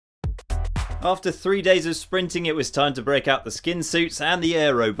After 3 days of sprinting, it was time to break out the skin suits and the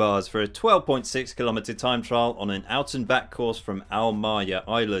aero bars for a 12.6km time trial on an out and back course from Maryah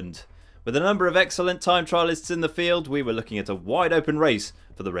Island. With a number of excellent time trialists in the field, we were looking at a wide open race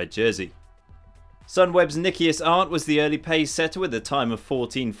for the red jersey. Sunweb's Nikias Arndt was the early pace setter with a time of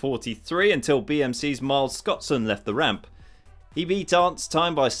 14:43 until BMC's Miles Scotson left the ramp. He beat Arndt's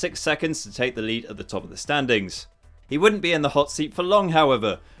time by 6 seconds to take the lead at the top of the standings. He wouldn't be in the hot seat for long,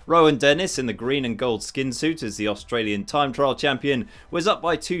 however. Rohan Dennis, in the green and gold skin suit as the Australian time trial champion, was up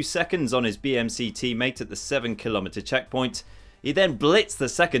by 2 seconds on his BMC teammate at the 7km checkpoint. He then blitzed the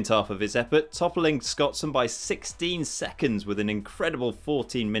second half of his effort, toppling Scotson by 16 seconds with an incredible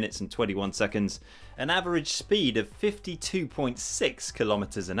 14 minutes and 21 seconds, an average speed of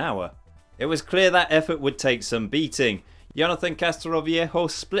 52.6km an hour. It was clear that effort would take some beating. Castroviejo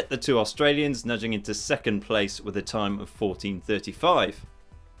split the two Australians, nudging into second place with a time of 14:35.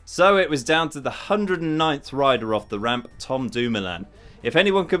 So it was down to the 109th rider off the ramp, Tom Dumoulin. If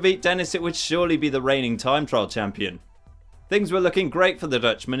anyone could beat Dennis, it would surely be the reigning time trial champion. Things were looking great for the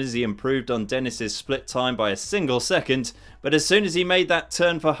Dutchman as he improved on Dennis's split time by a single second, but as soon as he made that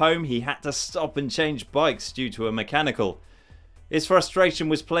turn for home, he had to stop and change bikes due to a mechanical. His frustration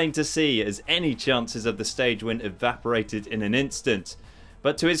was plain to see as any chances of the stage win evaporated in an instant.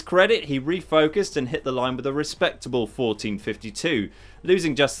 But to his credit, he refocused and hit the line with a respectable 14:52,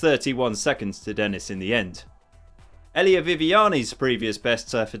 losing just 31 seconds to Dennis in the end. Elia Viviani's previous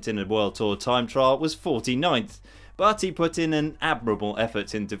best effort in a World Tour time trial was 49th, but he put in an admirable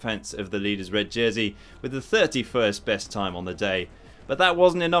effort in defence of the leader's red jersey with the 31st best time on the day. But that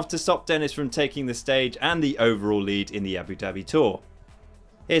wasn't enough to stop Dennis from taking the stage and the overall lead in the Abu Dhabi Tour.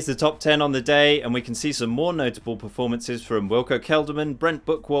 Here's the top 10 on the day, and we can see some more notable performances from Wilco Kelderman, Brent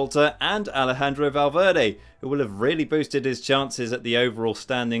Bookwalter and Alejandro Valverde, who will have really boosted his chances at the overall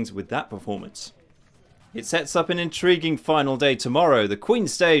standings with that performance. It sets up an intriguing final day tomorrow, the Queen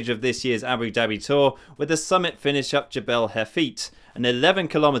stage of this year's Abu Dhabi Tour, with a summit finish up Jebel Hafit, an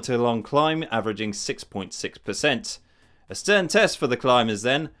 11km long climb averaging 6.6%. A stern test for the climbers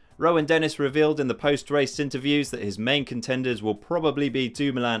then. Rohan Dennis revealed in the post-race interviews that his main contenders will probably be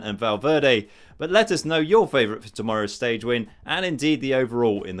Dumoulin and Valverde, but let us know your favourite for tomorrow's stage win and indeed the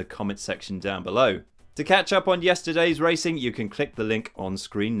overall in the comment section down below. To catch up on yesterday's racing, you can click the link on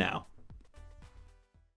screen now.